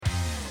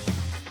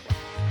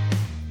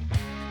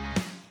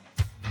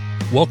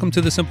Welcome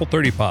to the Simple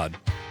 30 Pod,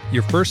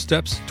 your first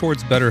steps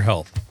towards better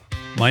health.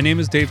 My name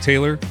is Dave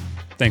Taylor.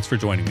 Thanks for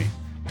joining me.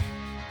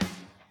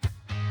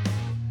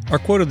 Our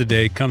quote of the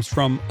day comes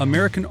from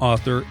American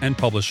author and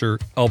publisher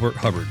Elbert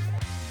Hubbard.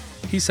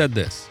 He said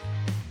this: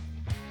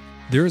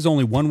 "There is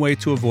only one way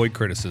to avoid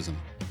criticism.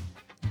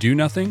 Do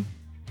nothing,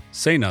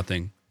 say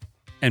nothing,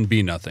 and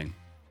be nothing."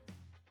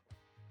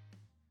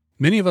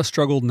 Many of us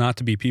struggle not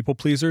to be people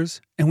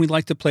pleasers, and we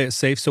like to play it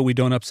safe so we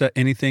don't upset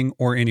anything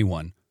or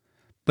anyone.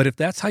 But if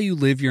that's how you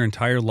live your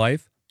entire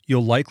life,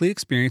 you'll likely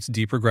experience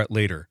deep regret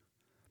later.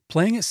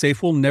 Playing it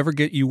safe will never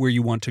get you where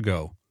you want to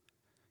go.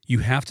 You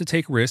have to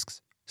take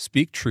risks,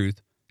 speak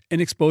truth,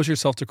 and expose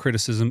yourself to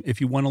criticism if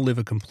you want to live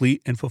a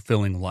complete and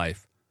fulfilling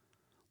life.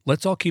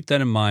 Let's all keep that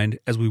in mind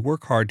as we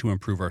work hard to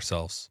improve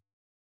ourselves.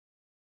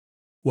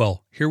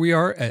 Well, here we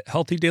are at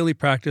Healthy Daily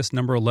Practice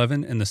number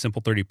 11 in the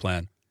Simple 30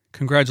 Plan.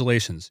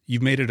 Congratulations,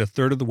 you've made it a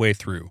third of the way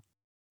through.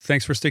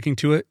 Thanks for sticking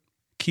to it.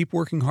 Keep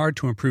working hard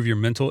to improve your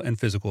mental and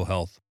physical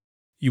health.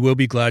 You will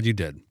be glad you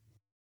did.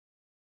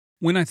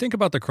 When I think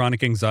about the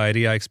chronic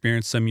anxiety I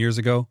experienced some years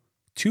ago,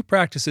 two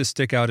practices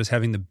stick out as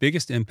having the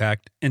biggest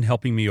impact in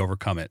helping me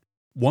overcome it.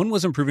 One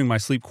was improving my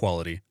sleep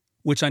quality,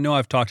 which I know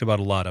I've talked about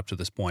a lot up to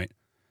this point,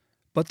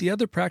 but the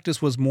other practice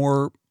was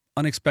more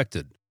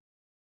unexpected.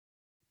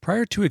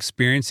 Prior to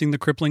experiencing the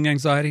crippling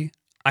anxiety,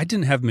 I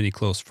didn't have many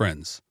close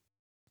friends.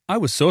 I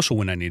was social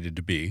when I needed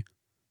to be,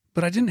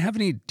 but I didn't have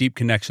any deep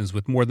connections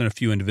with more than a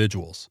few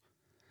individuals.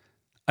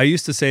 I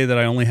used to say that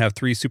I only have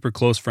 3 super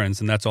close friends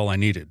and that's all I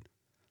needed.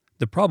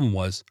 The problem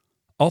was,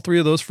 all 3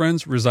 of those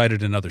friends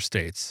resided in other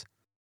states.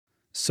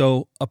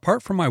 So,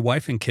 apart from my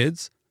wife and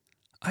kids,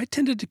 I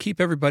tended to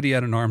keep everybody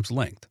at an arm's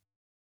length.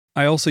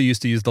 I also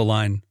used to use the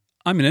line,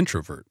 "I'm an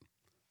introvert."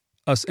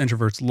 Us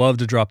introverts love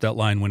to drop that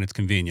line when it's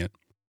convenient.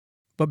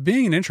 But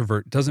being an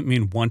introvert doesn't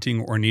mean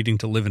wanting or needing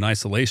to live in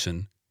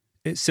isolation.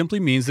 It simply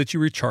means that you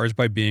recharge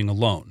by being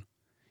alone.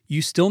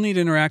 You still need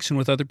interaction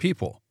with other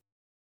people.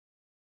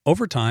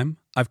 Over time,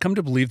 I've come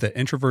to believe that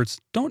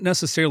introverts don't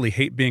necessarily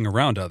hate being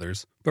around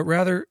others, but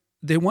rather,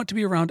 they want to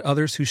be around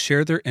others who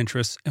share their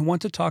interests and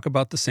want to talk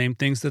about the same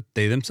things that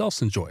they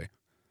themselves enjoy.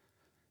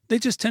 They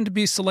just tend to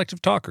be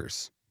selective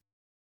talkers.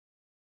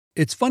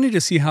 It's funny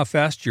to see how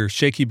fast your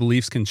shaky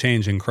beliefs can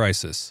change in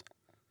crisis.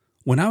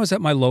 When I was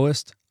at my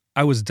lowest,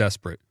 I was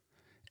desperate,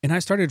 and I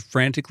started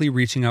frantically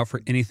reaching out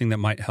for anything that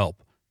might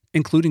help,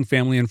 including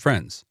family and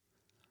friends.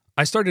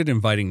 I started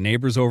inviting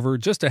neighbors over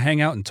just to hang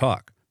out and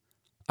talk.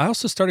 I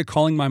also started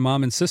calling my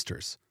mom and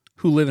sisters,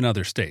 who live in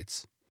other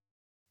states.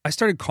 I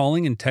started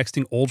calling and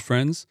texting old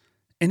friends,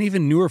 and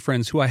even newer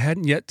friends who I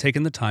hadn't yet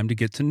taken the time to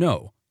get to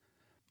know.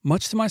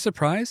 Much to my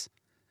surprise,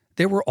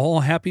 they were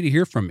all happy to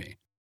hear from me.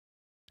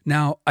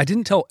 Now, I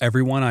didn't tell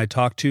everyone I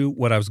talked to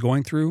what I was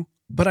going through,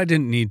 but I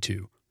didn't need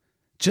to.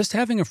 Just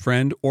having a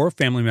friend or a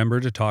family member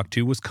to talk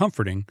to was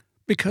comforting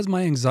because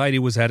my anxiety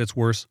was at its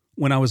worst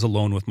when I was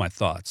alone with my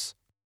thoughts.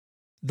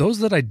 Those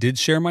that I did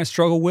share my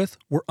struggle with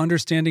were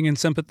understanding and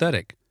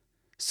sympathetic.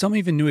 Some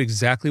even knew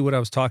exactly what I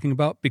was talking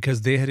about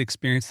because they had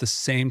experienced the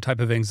same type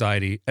of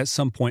anxiety at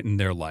some point in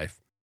their life,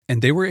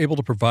 and they were able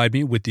to provide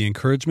me with the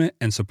encouragement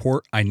and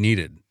support I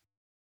needed.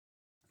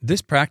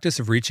 This practice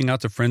of reaching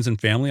out to friends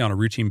and family on a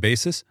routine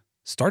basis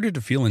started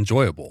to feel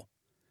enjoyable,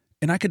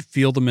 and I could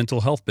feel the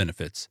mental health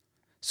benefits.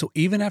 So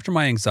even after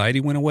my anxiety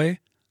went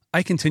away,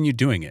 I continued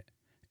doing it,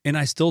 and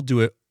I still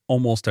do it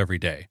almost every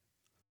day.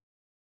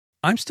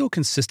 I'm still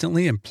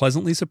consistently and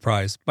pleasantly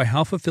surprised by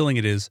how fulfilling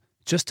it is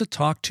just to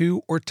talk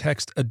to or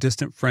text a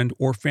distant friend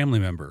or family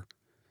member.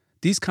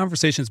 These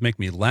conversations make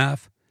me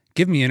laugh,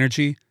 give me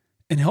energy,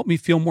 and help me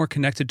feel more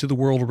connected to the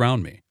world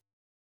around me.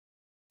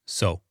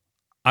 So,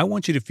 I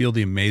want you to feel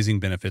the amazing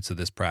benefits of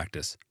this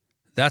practice.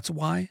 That's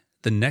why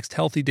the next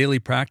healthy daily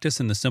practice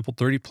in the Simple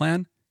 30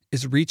 Plan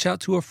is reach out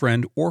to a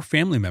friend or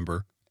family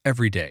member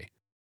every day.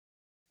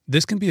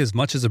 This can be as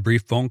much as a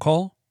brief phone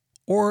call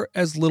or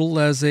as little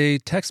as a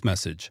text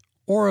message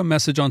or a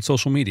message on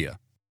social media.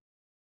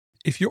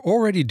 If you're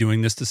already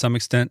doing this to some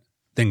extent,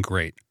 then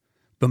great.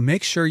 But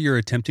make sure you're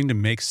attempting to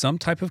make some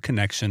type of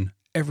connection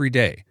every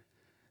day.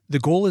 The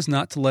goal is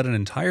not to let an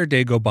entire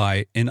day go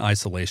by in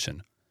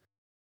isolation.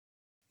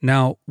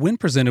 Now, when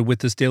presented with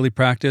this daily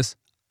practice,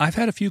 I've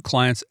had a few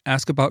clients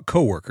ask about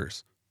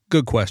coworkers.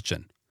 Good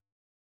question.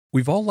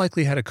 We've all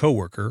likely had a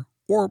coworker,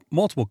 or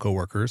multiple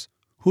coworkers,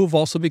 who have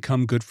also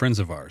become good friends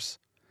of ours.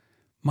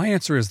 My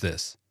answer is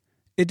this: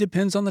 it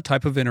depends on the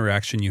type of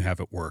interaction you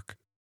have at work.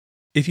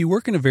 If you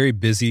work in a very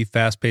busy,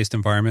 fast-paced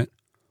environment,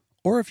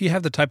 or if you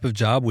have the type of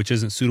job which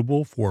isn't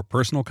suitable for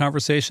personal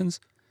conversations,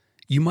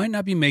 you might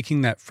not be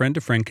making that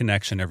friend-to-friend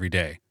connection every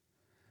day.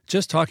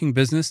 Just talking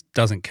business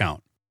doesn't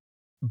count.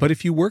 But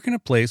if you work in a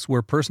place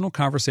where personal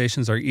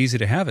conversations are easy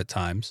to have at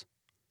times,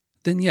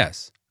 then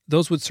yes,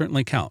 those would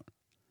certainly count.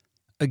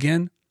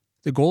 Again,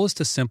 the goal is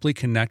to simply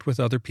connect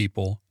with other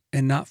people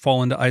and not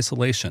fall into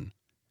isolation,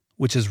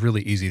 which is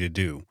really easy to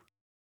do.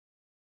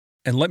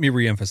 And let me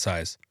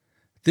reemphasize,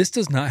 this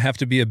does not have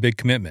to be a big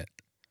commitment.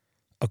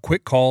 A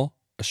quick call,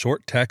 a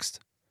short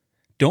text.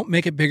 Don't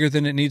make it bigger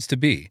than it needs to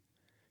be.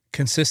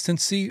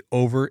 Consistency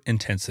over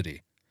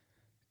intensity.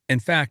 In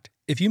fact,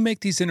 if you make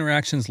these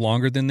interactions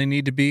longer than they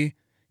need to be,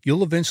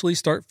 you'll eventually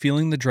start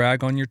feeling the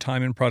drag on your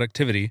time and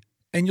productivity,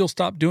 and you'll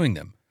stop doing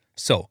them.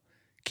 So,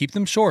 keep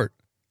them short,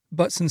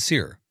 but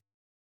sincere.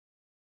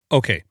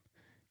 Okay,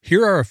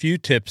 here are a few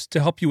tips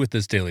to help you with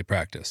this daily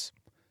practice.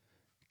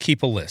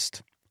 Keep a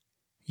list.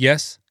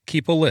 Yes,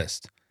 keep a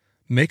list.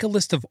 Make a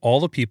list of all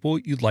the people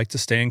you'd like to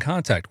stay in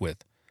contact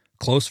with.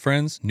 Close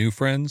friends, new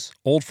friends,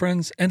 old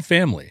friends, and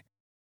family.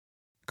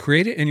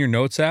 Create it in your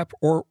Notes app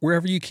or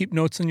wherever you keep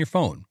notes on your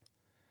phone.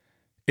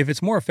 If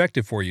it's more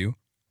effective for you,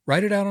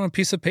 write it out on a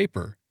piece of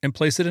paper and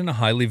place it in a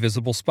highly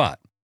visible spot.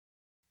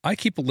 I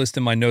keep a list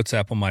in my Notes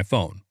app on my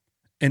phone,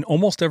 and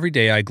almost every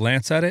day I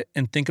glance at it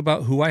and think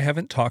about who I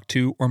haven't talked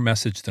to or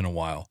messaged in a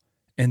while,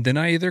 and then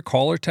I either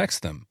call or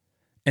text them.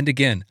 And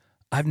again,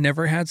 I've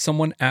never had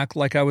someone act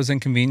like I was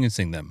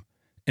inconveniencing them.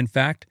 In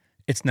fact,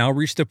 it's now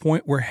reached a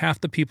point where half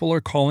the people are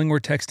calling or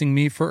texting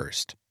me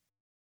first.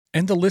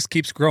 And the list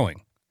keeps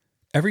growing.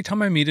 Every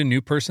time I meet a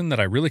new person that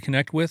I really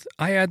connect with,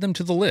 I add them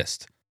to the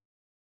list.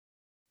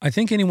 I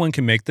think anyone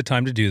can make the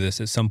time to do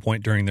this at some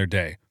point during their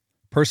day.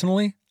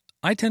 Personally,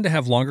 I tend to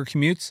have longer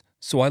commutes,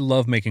 so I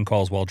love making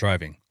calls while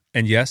driving.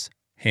 And yes,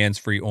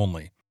 hands-free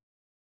only.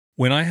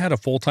 When I had a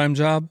full-time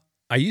job,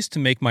 I used to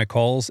make my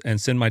calls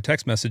and send my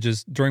text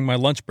messages during my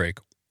lunch break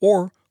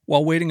or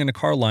while waiting in a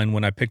car line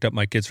when I picked up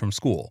my kids from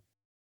school.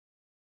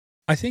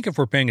 I think if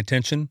we're paying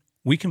attention,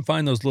 we can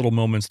find those little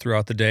moments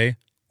throughout the day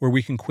where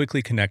we can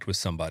quickly connect with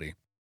somebody.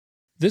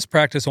 This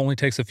practice only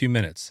takes a few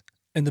minutes,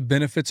 and the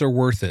benefits are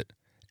worth it.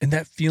 And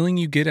that feeling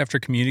you get after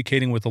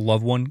communicating with a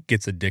loved one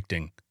gets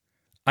addicting.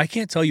 I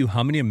can't tell you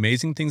how many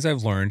amazing things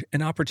I've learned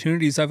and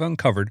opportunities I've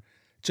uncovered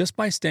just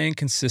by staying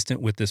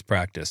consistent with this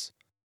practice.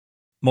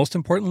 Most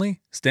importantly,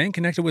 staying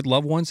connected with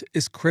loved ones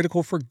is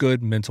critical for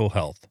good mental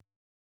health.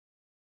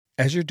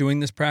 As you're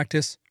doing this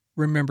practice,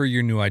 remember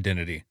your new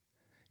identity.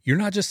 You're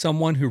not just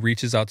someone who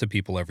reaches out to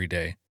people every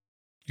day.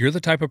 You're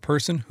the type of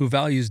person who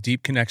values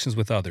deep connections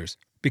with others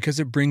because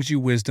it brings you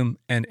wisdom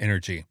and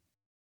energy.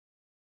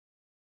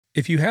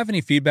 If you have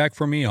any feedback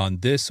for me on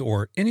this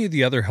or any of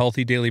the other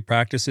healthy daily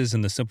practices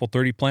in the Simple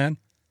 30 Plan,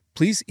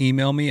 please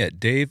email me at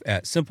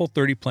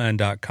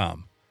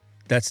dave@simple30plan.com.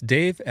 That's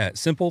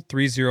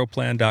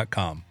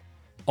dave@simple30plan.com.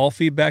 All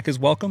feedback is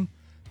welcome,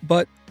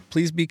 but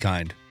please be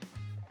kind.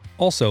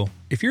 Also,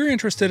 if you're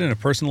interested in a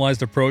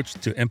personalized approach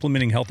to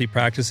implementing healthy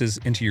practices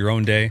into your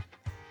own day,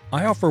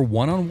 I offer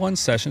one-on-one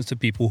sessions to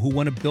people who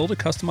want to build a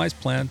customized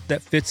plan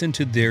that fits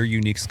into their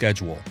unique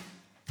schedule.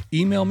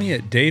 Email me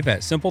at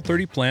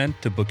dave@simple30plan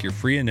to book your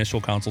free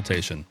initial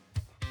consultation.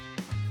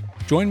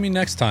 Join me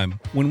next time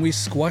when we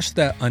squash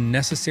that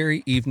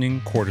unnecessary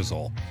evening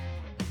cortisol.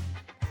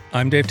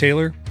 I'm Dave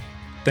Taylor.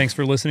 Thanks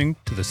for listening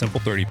to the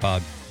Simple 30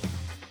 Pod.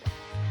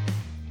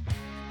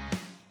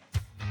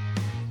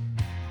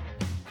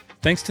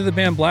 Thanks to the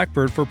band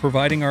Blackbird for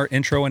providing our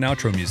intro and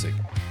outro music.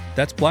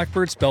 That's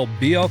Blackbird spelled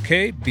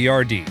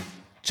BLKBRD.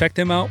 Check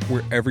them out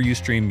wherever you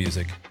stream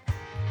music.